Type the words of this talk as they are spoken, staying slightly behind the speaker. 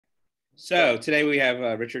So today we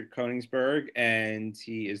have Richard Koenigsberg, and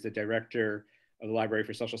he is the director of the Library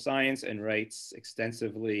for Social Science and writes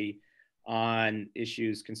extensively on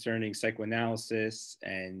issues concerning psychoanalysis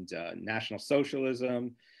and National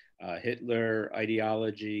Socialism, Hitler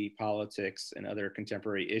ideology, politics, and other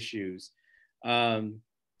contemporary issues. So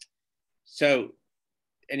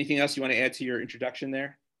anything else you want to add to your introduction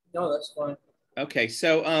there? No, that's fine. Okay,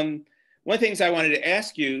 so one of the things I wanted to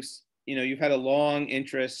ask you, you've had a long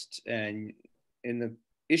interest in the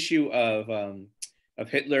issue of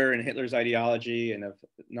Hitler and Hitler's ideology and of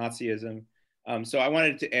Nazism. So I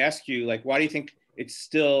wanted to ask you, why do you think it's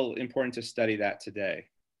still important to study that today?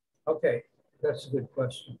 Okay, that's a good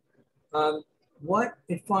question. What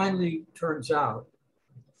it finally turns out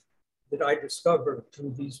that I discovered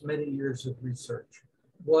through these many years of research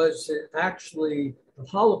was that actually the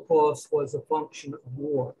Holocaust was a function of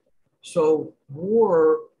war. So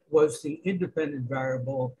war was the independent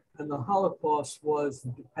variable and the Holocaust was the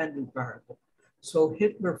dependent variable. So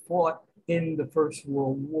Hitler fought in the First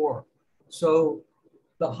World War. So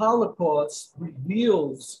the Holocaust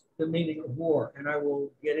reveals the meaning of war, and I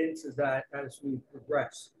will get into that as we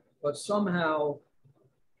progress. But somehow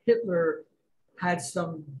Hitler had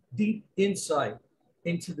some deep insight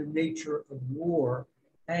into the nature of war.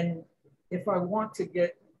 And if I want to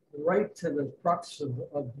get right to the crux of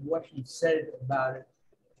what he said about it,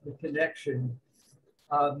 the connection,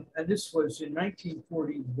 and this was in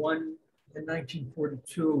 1941 and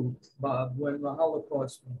 1942, Bob, when the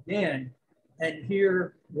Holocaust began. And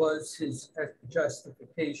here was his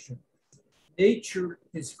justification. Nature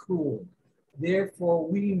is cruel, therefore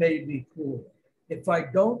we may be cruel. If I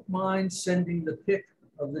don't mind sending the pick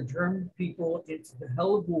of the German people into the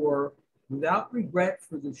hell of war without regret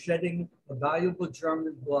for the shedding of valuable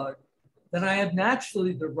German blood, then I have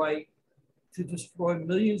naturally the right to destroy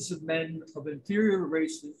millions of men of inferior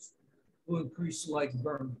races who increase like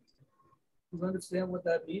vermin. Do you understand what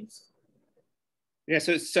that means? Yeah,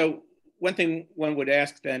 so one thing one would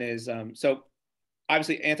ask then is, so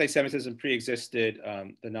obviously anti-Semitism pre-existed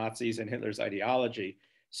the Nazis and Hitler's ideology.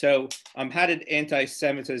 So how did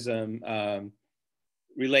anti-Semitism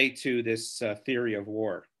relate to this theory of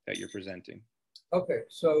war that you're presenting? Okay,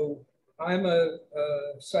 so I'm a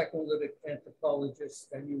psychoanalytic anthropologist,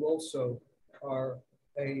 and you also are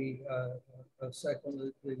a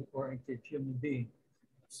psychoanalytically oriented human being.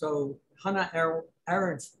 So Hannah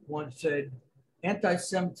Arendt once said,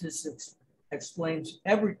 anti-Semitism explains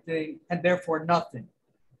everything and therefore nothing.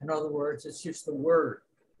 In other words, it's just a word.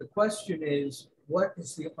 The question is, what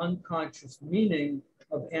is the unconscious meaning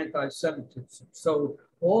of anti-Semitism? So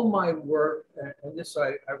all my work, and this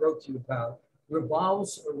I wrote to you about,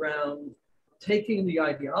 revolves around taking the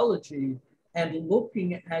ideology and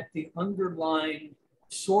looking at the underlying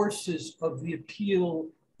sources of the appeal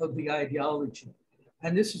of the ideology.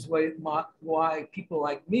 And this is why people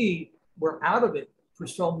like me were out of it for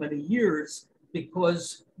so many years,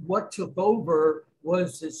 because what took over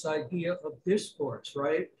was this idea of discourse,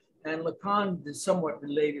 right? And Lacan is somewhat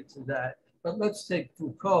related to that. But let's take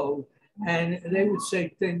Foucault, and they would say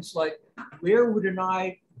things like, where would an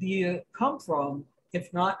idea come from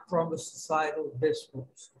if not from a societal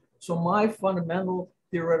discourse? So my fundamental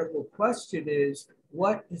theoretical question is,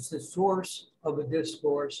 what is the source of a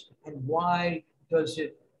discourse, and why is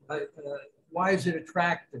it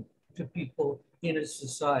attractive to people in a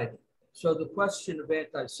society? So the question of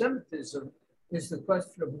anti-Semitism is the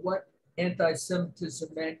question of what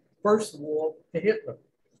anti-Semitism meant, first of all, to Hitler,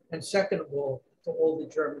 and second of all, to all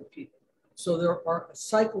the German people. So there are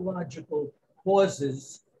psychological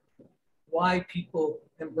causes why people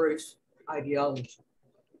embrace ideology.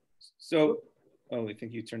 So, oh, I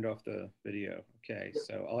think you turned off the video. Okay,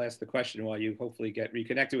 so I'll ask the question while you hopefully get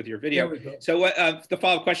reconnected with your video. So what the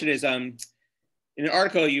follow-up question is, in an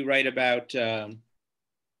article you write about the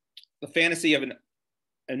fantasy of an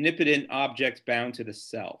omnipotent object bound to the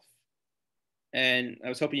self. And I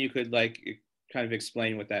was hoping you could kind of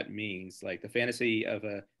explain what that means, like the fantasy of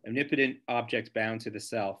an omnipotent object bound to the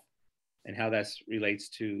self and how that relates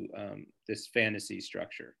to this fantasy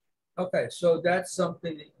structure. Okay, so that's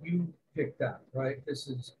something that you picked out, right? This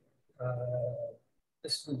is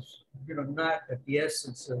not at the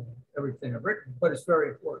essence of everything I've written, but it's very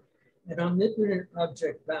important. An omnipotent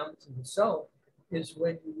object bound to the self is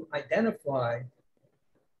when you identify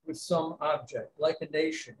with some object, like a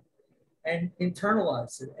nation, and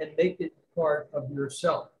internalize it and make it part of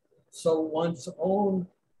yourself. So one's own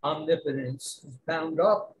omnipotence is bound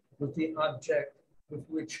up with the object with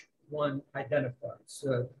which one identifies.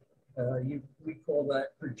 We call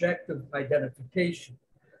that projective identification.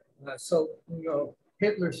 So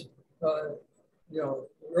Hitler's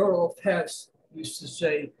Rudolf Hess used to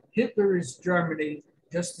say, Hitler is Germany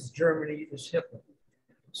just as Germany is Hitler.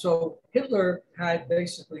 So Hitler had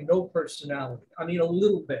basically no personality. I mean, a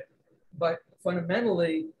little bit, but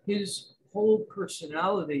fundamentally, his whole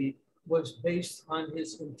personality was based on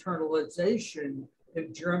his internalization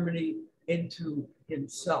of Germany into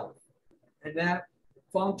himself. And that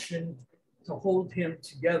functioned to hold him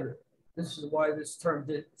together. This is why this term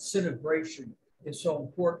disintegration is so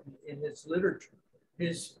important in his literature.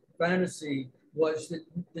 His fantasy was that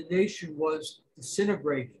the nation was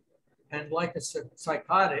disintegrating. And like a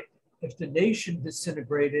psychotic, if the nation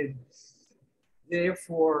disintegrated,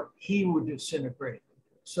 therefore he would disintegrate.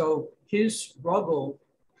 So his struggle,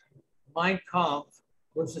 Mein Kampf,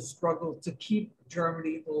 was a struggle to keep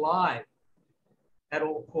Germany alive at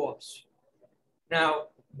all costs. Now,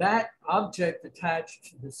 that object attached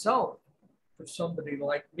to the self, for somebody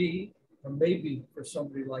like me, or maybe for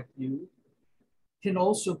somebody like you, can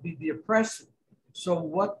also be the oppressor. So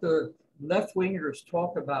what the left-wingers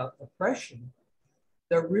talk about oppression,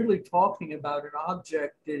 they're really talking about an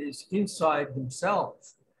object that is inside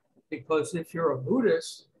themselves. Because if you're a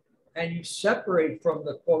Buddhist and you separate from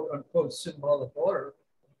the quote-unquote symbolic order,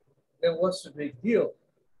 then what's the big deal?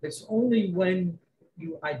 It's only when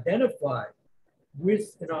you identify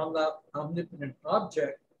with an omnipotent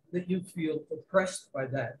object that you feel oppressed by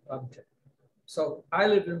that object. So I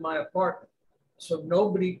live in my apartment. So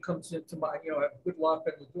nobody comes into my, I have a good lock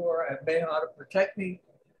on the door, I have Mayha to protect me.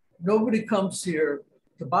 Nobody comes here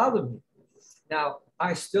to bother me. Now,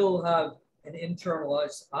 I still have an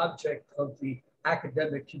internalized object of the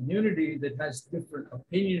academic community that has different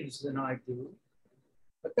opinions than I do.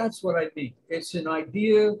 But that's what I mean. It's an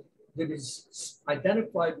idea that is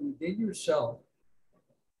identified within yourself.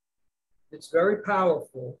 It's very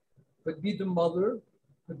powerful. Could be the mother,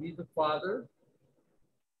 could be the father,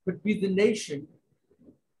 could be the nation,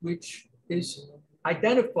 which is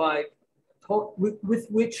identified with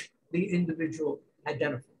which the individual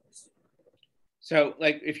identifies. So,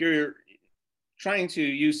 like, if you're trying to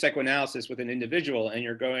use psychoanalysis with an individual and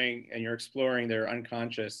you're exploring their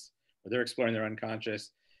unconscious, or they're exploring their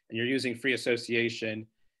unconscious, and you're using free association,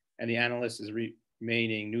 and the analyst is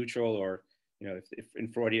remaining neutral, or if in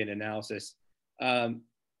Freudian analysis,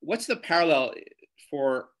 what's the parallel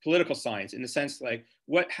for political science in the sense, like,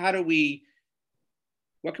 what can we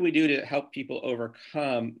do to help people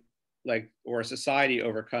overcome, or a society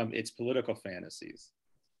overcome its political fantasies?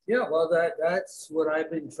 Yeah, well, that's what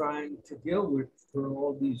I've been trying to deal with for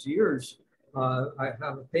all these years. I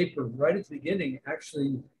have a paper right at the beginning,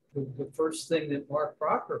 actually, the first thing that Mark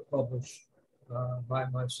Crocker published by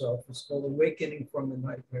myself is called Awakening from the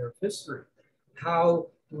Nightmare of History. How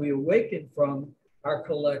do we awaken from our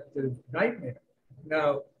collective nightmare?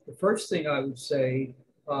 Now, the first thing I would say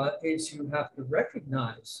is you have to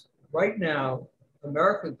recognize right now,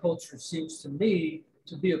 American culture seems to me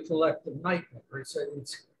to be a collective nightmare.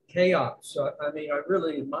 It's chaos. So, I mean, I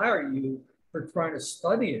really admire you for trying to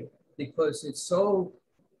study it because it's so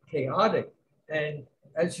chaotic. And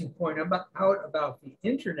as you point out about the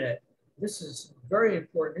internet, this is very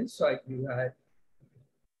important insight you had.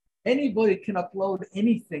 Anybody can upload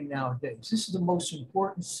anything nowadays. This is the most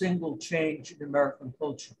important single change in American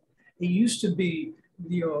culture. It used to be,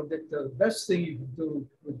 that the best thing you could do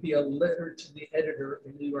would be a letter to the editor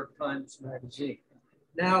in New York Times Magazine.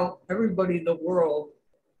 Now, everybody in the world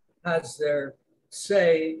has their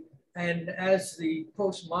say. And as the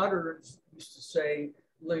postmoderns used to say,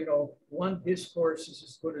 one discourse is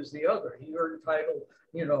as good as the other. You're entitled,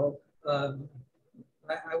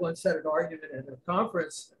 I once had an argument at a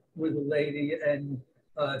conference with a lady, and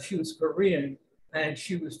she was Korean, and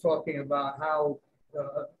she was talking about how,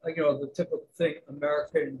 the typical thing,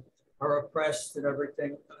 Americans are oppressed and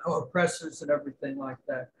everything, oppressors and everything like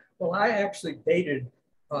that. Well, I actually dated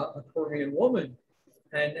a Korean woman,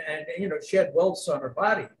 and she had welts on her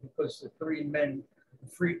body because the Korean men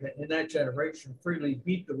in that generation freely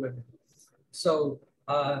beat the women. So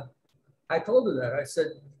I told her that. I said,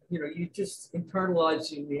 you just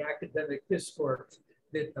internalizing the academic discourse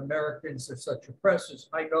that Americans are such oppressors.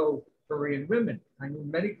 I know Korean women. I knew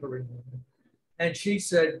many Korean women. And she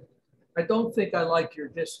said, I don't think I like your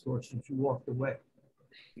discourse, and she walked away.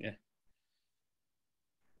 Yeah.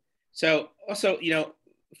 So also,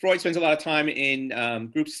 Freud spends a lot of time in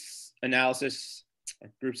groups analysis,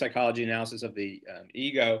 group psychology analysis of the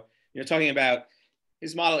ego. Talking about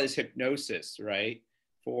his model is hypnosis, right?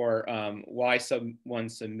 For why someone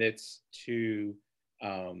submits to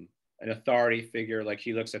an authority figure. Like,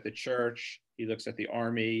 he looks at the church, he looks at the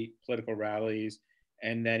army, political rallies,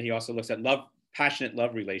 and then he also looks at passionate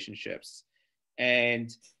love relationships. And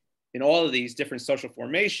in all of these different social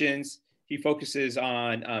formations, he focuses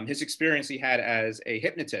on his experience he had as a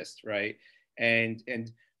hypnotist, right? And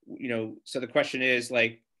you know, so the question is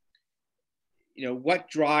like, you know, what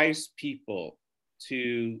drives people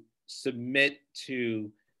to submit to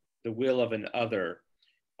the will of an other,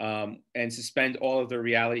 and suspend all of their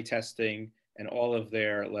reality testing and all of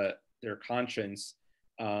their conscience?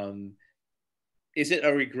 Is it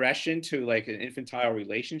a regression to like an infantile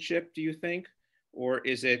relationship, do you think? Or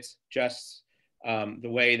is it just the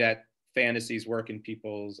way that fantasies work in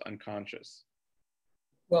people's unconscious?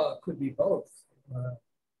 Well, it could be both.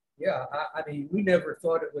 Yeah, I mean, we never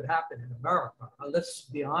thought it would happen in America. Let's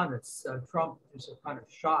be honest, Trump is a kind of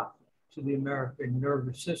shock to the American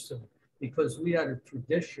nervous system because we had a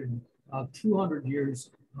tradition of 200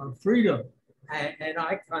 years of freedom. And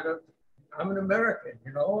I'm an American,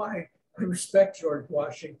 you know, I respect George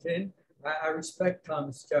Washington. I respect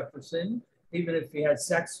Thomas Jefferson, even if he had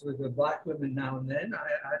sex with a black woman now and then.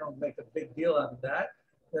 I don't make a big deal out of that.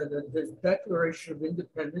 The Declaration of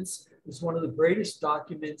Independence is one of the greatest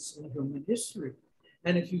documents in human history.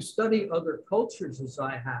 And if you study other cultures as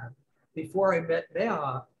I have, before I met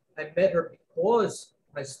Neha, I met her because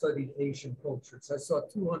I studied Asian cultures. I saw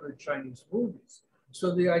 200 Chinese movies.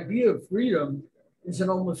 So the idea of freedom is an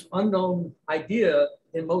almost unknown idea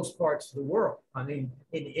in most parts of the world. I mean,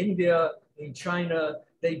 in India, in China,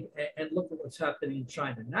 and look at what's happening in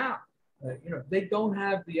China now. You know, they don't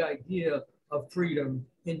have the idea of freedom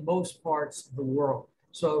in most parts of the world.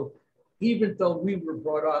 So even though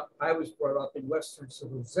I was brought up in Western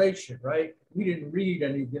civilization, right? We didn't read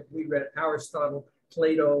anything. We read Aristotle,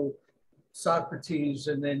 Plato, Socrates,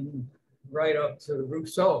 and then right up to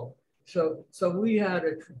Rousseau. So we had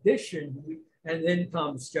a tradition, and then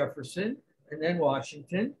Thomas Jefferson, and then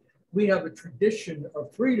Washington. We have a tradition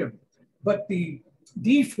of freedom. But the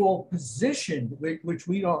default position, which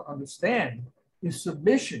we don't understand, is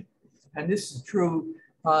submission. And this is true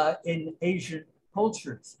in Asian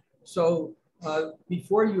cultures. So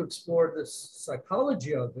before you explore the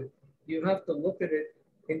psychology of it, you have to look at it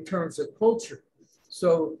in terms of culture.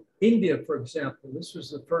 So India, for example, this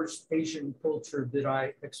was the first Asian culture that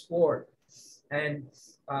I explored. And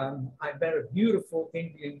I met a beautiful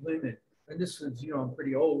Indian women. And this was, you know, I'm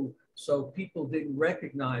pretty old. So people didn't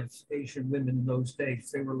recognize Asian women in those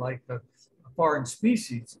days. They were like a foreign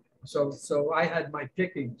species. So I had my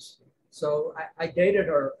pickings. So I dated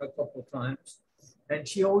her a couple of times, and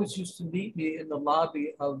she always used to meet me in the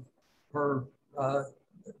lobby of her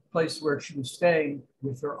place where she was staying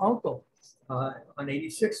with her uncle on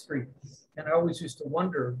 86th Street. And I always used to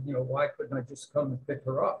wonder, you know, why couldn't I just come and pick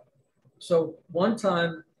her up? So one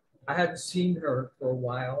time I hadn't seen her for a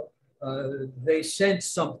while. They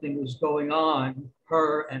sensed something was going on,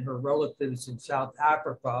 her and her relatives in South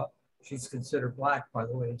Africa. She's considered black, by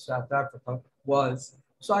the way, in South Africa, was.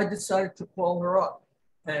 So I decided to call her up.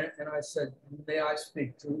 And I said, may I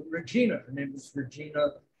speak to Regina? Her name is Regina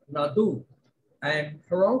Nadu. And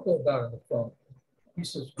her uncle got on the phone. He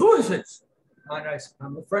says, who is this? And I said,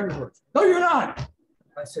 I'm a friend of hers. No, you're not.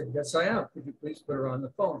 I said, yes, I am. Could you please put her on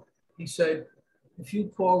the phone? He said, if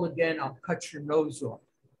you call again, I'll cut your nose off.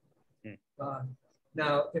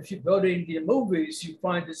 Now, if you go to Indian movies, you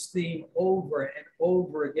find this theme over and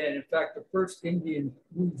over again. In fact, the first Indian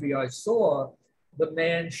movie I saw, the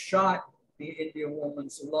man shot the Indian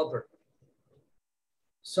woman's lover.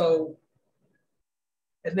 So,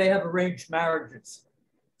 and they have arranged marriages.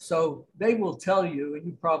 So they will tell you, and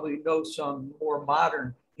you probably know some more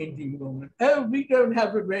modern Indian women, oh, we don't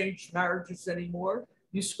have arranged marriages anymore.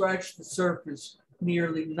 You scratch the surface,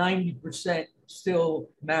 nearly 90% still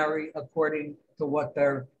marry according to what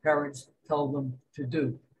their parents tell them to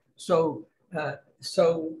do. So,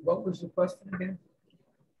 so what was the question again?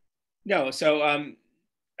 No, so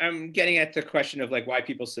I'm getting at the question of like why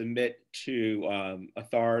people submit to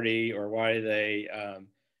authority, or why they,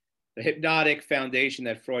 the hypnotic foundation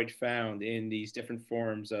that Freud found in these different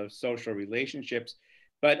forms of social relationships.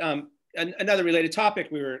 But another related topic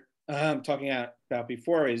we were talking about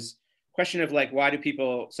before is question of like, why do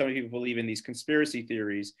so many people believe in these conspiracy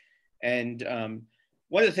theories? And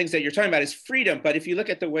one of the things that you're talking about is freedom. But if you look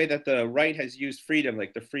at the way that the right has used freedom,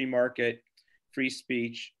 like the free market, free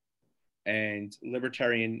speech, and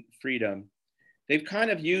libertarian freedom, they've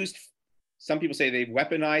kind of used, some people say they've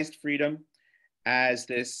weaponized freedom as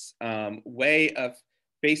this way of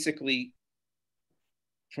basically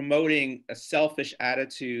promoting a selfish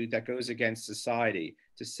attitude that goes against society,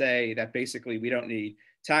 to say that basically we don't need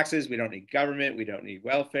taxes, we don't need government, we don't need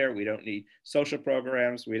welfare, we don't need social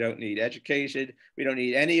programs, we don't need education, we don't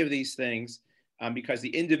need any of these things, because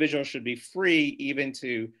the individual should be free even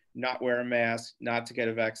to not wear a mask, not to get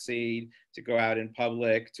a vaccine, to go out in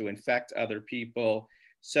public, to infect other people.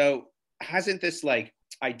 So hasn't this like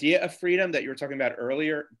idea of freedom that you were talking about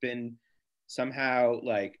earlier been somehow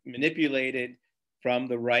like manipulated from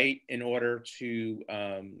the right in order to,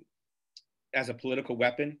 as a political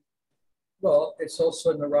weapon? Well, it's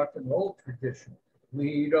also in the rock and roll tradition.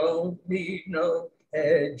 We don't need no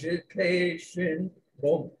education.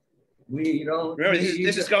 Boom. We don't Remember, need...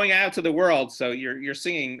 this is going out to the world, so you're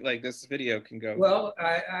singing, like, this video can go. Well,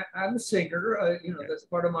 I'm a singer. You know, that's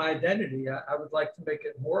part of my identity. I would like to make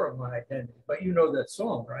it more of my identity. But you know that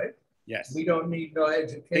song, right? Yes. We don't need no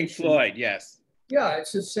education. Pink Floyd, yes. Yeah,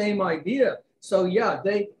 it's the same idea. So yeah,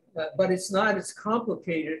 but it's not as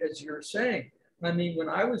complicated as you're saying. I mean, when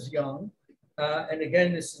I was young, and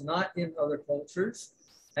again, this is not in other cultures,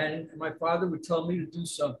 and my father would tell me to do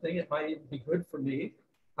something, it might even be good for me.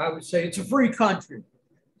 I would say it's a free country.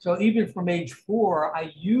 So even from age 4,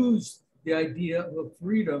 I used the idea of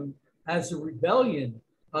freedom as a rebellion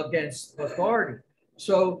against authority.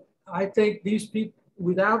 So I think these people,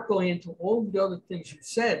 without going into all the other things you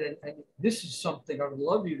said, and this is something I would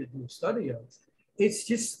love you to do a study of, it's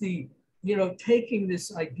just the, you know, taking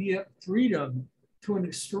this idea of freedom to an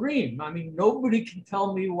extreme. I mean, nobody can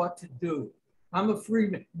tell me what to do. I'm a free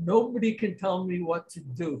man. Nobody can tell me what to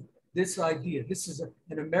do. This idea, this is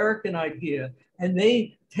an American idea, and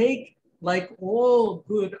they take, like all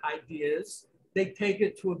good ideas, they take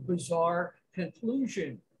it to a bizarre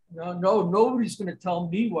conclusion. No, nobody's going to tell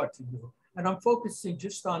me what to do. And I'm focusing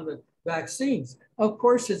just on the vaccines. Of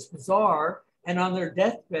course, it's bizarre. And on their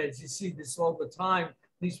deathbeds, you see this all the time.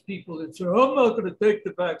 These people that say, I'm not going to take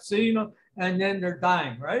the vaccine, and then they're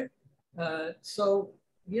dying, right? So,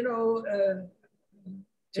 you know.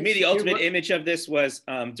 To me, the ultimate image of this was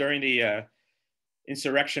during the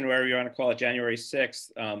insurrection, wherever you want to call it, January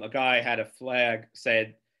 6th, a guy had a flag,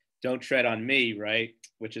 said, "Don't tread on me," right?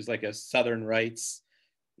 Which is like a Southern rights,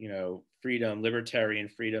 you know, freedom, libertarian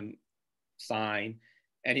freedom sign.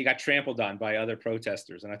 And he got trampled on by other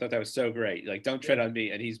protesters. And I thought that was so great. Like, don't tread on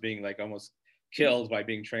me. And he's being like almost killed by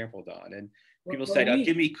being trampled on. And people said,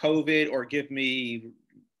 give me COVID or give me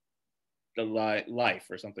the life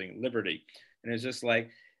or something, liberty. And it's just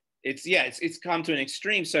like, it's come to an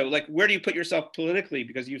extreme. So like, where do you put yourself politically?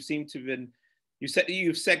 Because you seem to have been,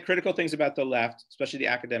 you've said critical things about the left, especially the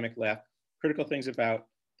academic left, critical things about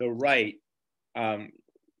the right.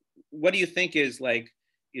 What do you think is like,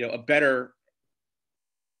 you know, a better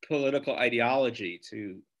political ideology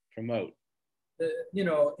to promote? You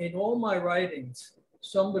know, in all my writings,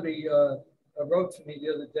 somebody wrote to me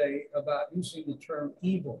the other day about using the term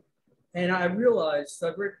evil. And I realized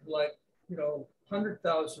I've written like, you know,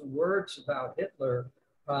 100,000 words about Hitler,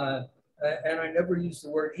 and I never used the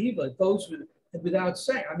word evil. It goes without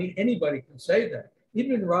saying. I mean, anybody can say that.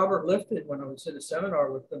 Even Robert Lifton, when I was in a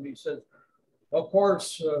seminar with him, he says, of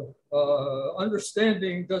course,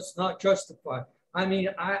 understanding does not justify. I mean,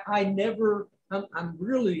 I'm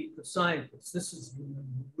really a scientist. This is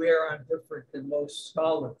where I'm different than most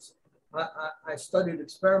scholars. I studied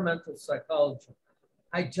experimental psychology.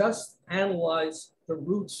 I just analyze the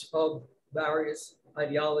roots of various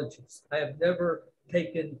ideologies. I have never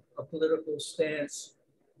taken a political stance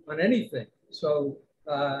on anything. So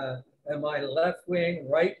am I left wing,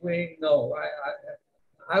 right wing? No,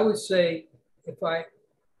 I would say if I,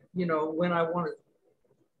 you know, when I want to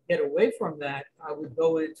get away from that, I would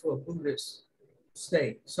go into a Buddhist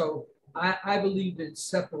state. So I believe in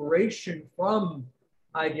separation from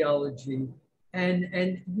ideology.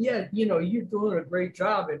 And yeah, you know, you're doing a great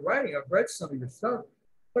job in writing. I've read some of your stuff,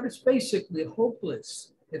 but it's basically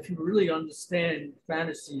hopeless if you really understand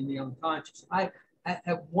fantasy and the unconscious.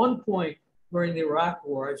 At one point during the Iraq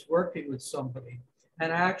War, I was working with somebody,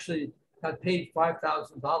 and I actually got paid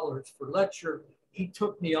 $5,000 for lecture. He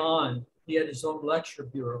took me on. He had his own lecture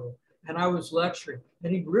bureau, and I was lecturing,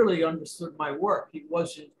 and he really understood my work. He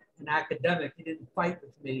wasn't an academic. He didn't fight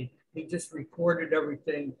with me. He just recorded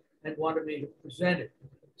everything and wanted me to present it.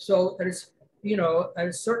 So you know, at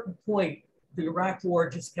a certain point, the Iraq War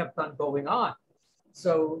just kept on going on.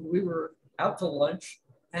 So we were out to lunch,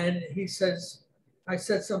 and he says, I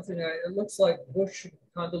said something, it looks like Bush and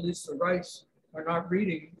Condoleezza Rice are not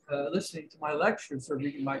listening to my lectures or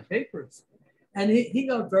reading my papers. And he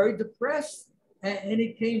got very depressed, and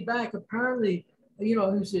he came back. Apparently, you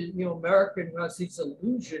know, he's a American who has these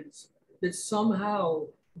illusions that somehow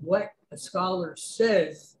what a scholar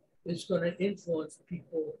says is going to influence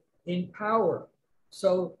people in power.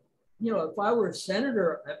 So, you know, if I were a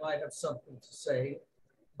senator, I might have something to say,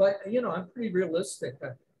 but, you know, I'm pretty realistic.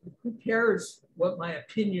 Who cares what my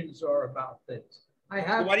opinions are about things? I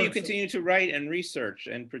have. So why do you continue to write and research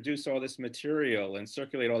and produce all this material and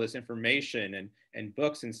circulate all this information and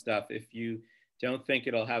books and stuff if you don't think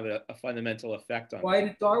it'll have a fundamental effect on? Why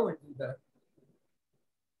did Darwin do that?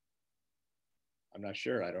 I'm not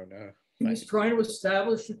sure. I don't know. He was trying to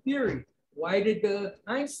establish a theory. Why did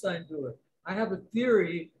Einstein do it? I have a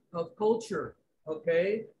theory of culture.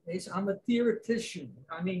 Okay, I'm a theoretician.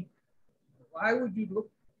 I mean, why would you look?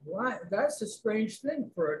 Why? That's a strange thing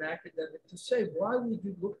for an academic to say. Why would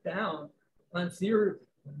you look down on theory?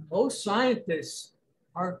 Most scientists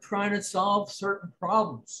are trying to solve certain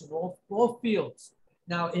problems in all fields.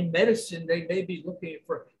 Now, in medicine, they may be looking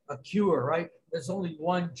for a cure, right? There's only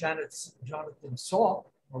one Jonathan Salk,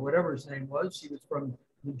 or whatever his name was. He was from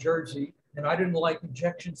New Jersey, and I didn't like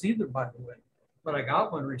injections either, by the way, but I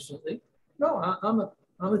got one recently. No,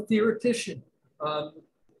 I'm a theoretician,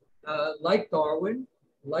 like Darwin,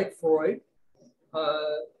 like Freud,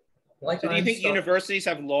 like. So do you think universities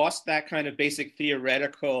have lost that kind of basic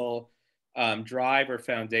theoretical drive or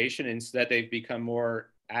foundation? Instead, they've become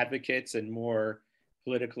more advocates and more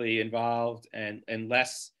politically involved and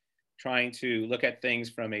less trying to look at things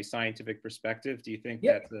from a scientific perspective? Do you think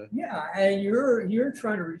that's a... Yeah, and you're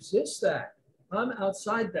trying to resist that. I'm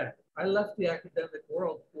outside that. I left the academic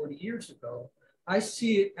world 40 years ago. I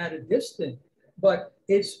see it at a distance, but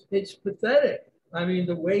it's pathetic. I mean,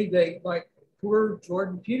 the way they, like poor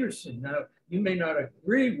Jordan Peterson. Now, you may not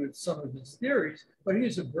agree with some of his theories, but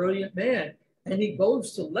he's a brilliant man. And he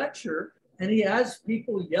goes to lecture and he has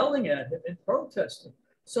people yelling at him and protesting.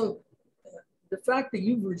 So the fact that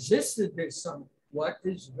you've resisted this somewhat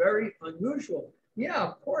is very unusual. Yeah,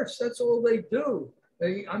 of course, that's all they do.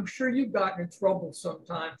 I'm sure you've gotten in trouble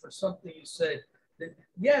sometime for something you said. That,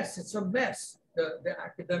 yes, it's a mess, the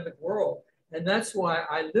academic world. And that's why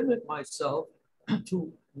I limit myself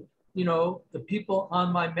to, the people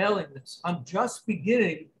on my mailing list. I'm just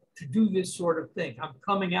beginning to do this sort of thing. I'm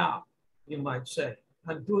coming out, you might say.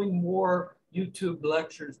 I'm doing more YouTube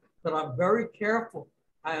lectures, but I'm very careful.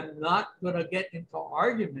 I am not going to get into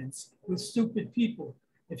arguments with stupid people.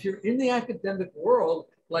 If you're in the academic world,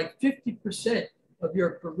 like 50% of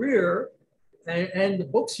your career and the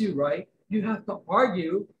books you write, you have to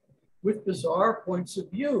argue with bizarre points of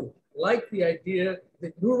view, like the idea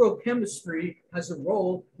that neurochemistry has a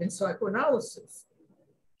role in psychoanalysis.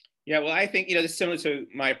 Yeah, well, I think, this is similar to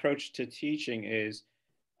my approach to teaching is,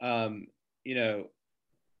 I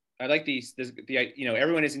like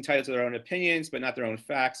everyone is entitled to their own opinions, but not their own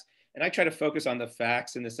facts. And I try to focus on the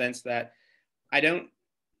facts in the sense that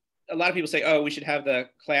a lot of people say, oh, we should have the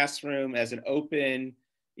classroom as an open,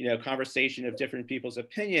 conversation of different people's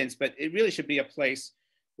opinions, but it really should be a place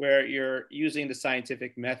where you're using the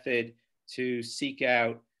scientific method to seek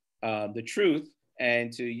out the truth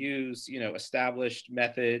and to use, established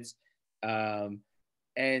methods.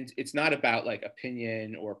 And it's not about like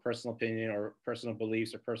opinion or personal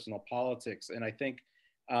beliefs or personal politics. And I think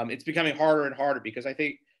it's becoming harder and harder because I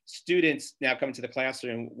think students now come into the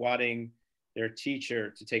classroom wanting their teacher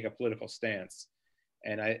to take a political stance.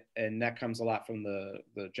 And that comes a lot from the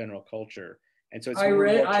general culture. And so it's I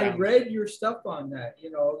read your stuff on that.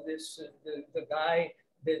 The guy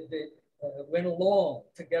that went along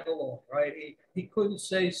to get along, right? He couldn't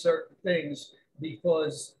say certain things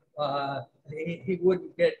because he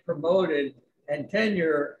wouldn't get promoted and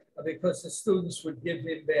tenure because the students would give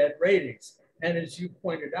him bad ratings. And as you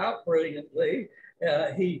pointed out brilliantly,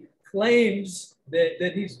 he claims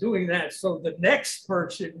that he's doing that so the next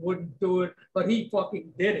person wouldn't do it, but he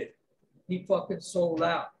fucking did it. He fucking sold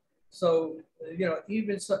out. So,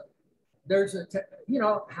 even so, there's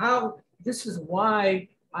this is why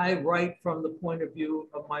I write from the point of view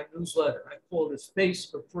of my newsletter. I call it A Space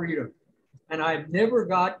for Freedom. And I've never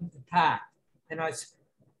gotten attacked. And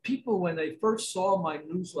people, when they first saw my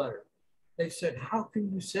newsletter, they said, how can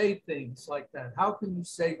you say things like that? How can you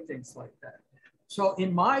say things like that? So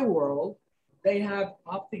in my world, they have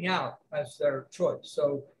opting out as their choice.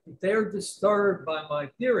 So if they're disturbed by my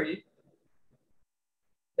theory,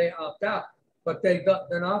 they opt out. But they're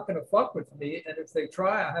not going to fuck with me. And if they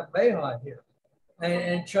try, I have Mayhai here.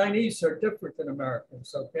 And Chinese are different than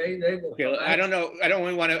Americans, okay? They will. Okay, I don't know. I don't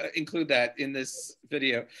really want to include that in this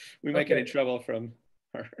video. We might get in trouble from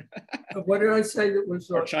our what did I say that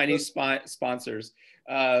was our Chinese sponsors.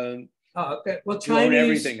 Okay. Well, Chinese.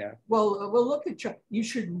 Everything now. Well, look at China. You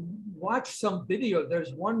should watch some video.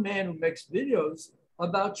 There's one man who makes videos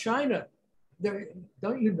about China.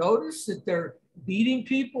 Don't you notice that they're beating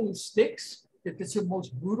people with sticks? That it's the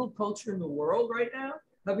most brutal culture in the world right now.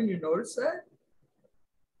 Haven't you noticed that?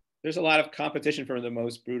 There's a lot of competition for the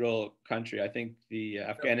most brutal country. I think the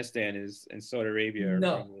Afghanistan is and Saudi Arabia are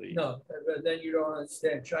probably. No, then you don't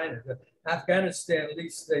understand China. Afghanistan, at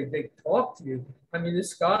least they talk to you. I mean,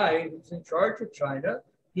 this guy who's in charge of China,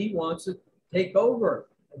 he wants to take over.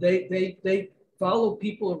 They follow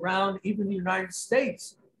people around, even the United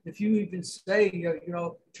States. If you even say,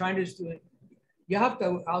 China's doing, you have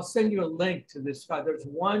to, I'll send you a link to this guy. There's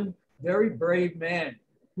one very brave man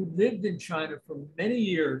who lived in China for many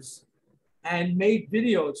years and made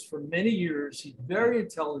videos for many years. He's very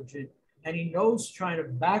intelligent and he knows China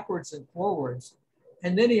backwards and forwards.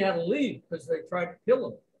 And then he had to leave because they tried to kill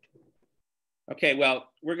him. Okay, well,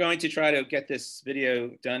 we're going to try to get this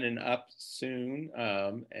video done and up soon,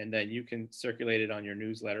 and then you can circulate it on your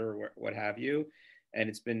newsletter or what have you. And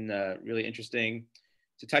it's been really interesting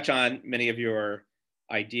to touch on many of your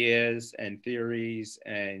ideas and theories,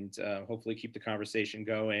 and hopefully keep the conversation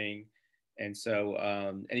going. And so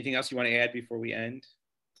anything else you want to add before we end?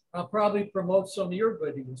 I'll probably promote some of your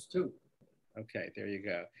videos too. Okay, there you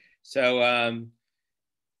go. So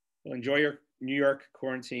well, enjoy your New York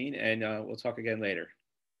quarantine, and we'll talk again later.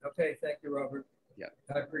 Okay, thank you, Robert. Yeah.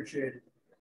 I appreciate it.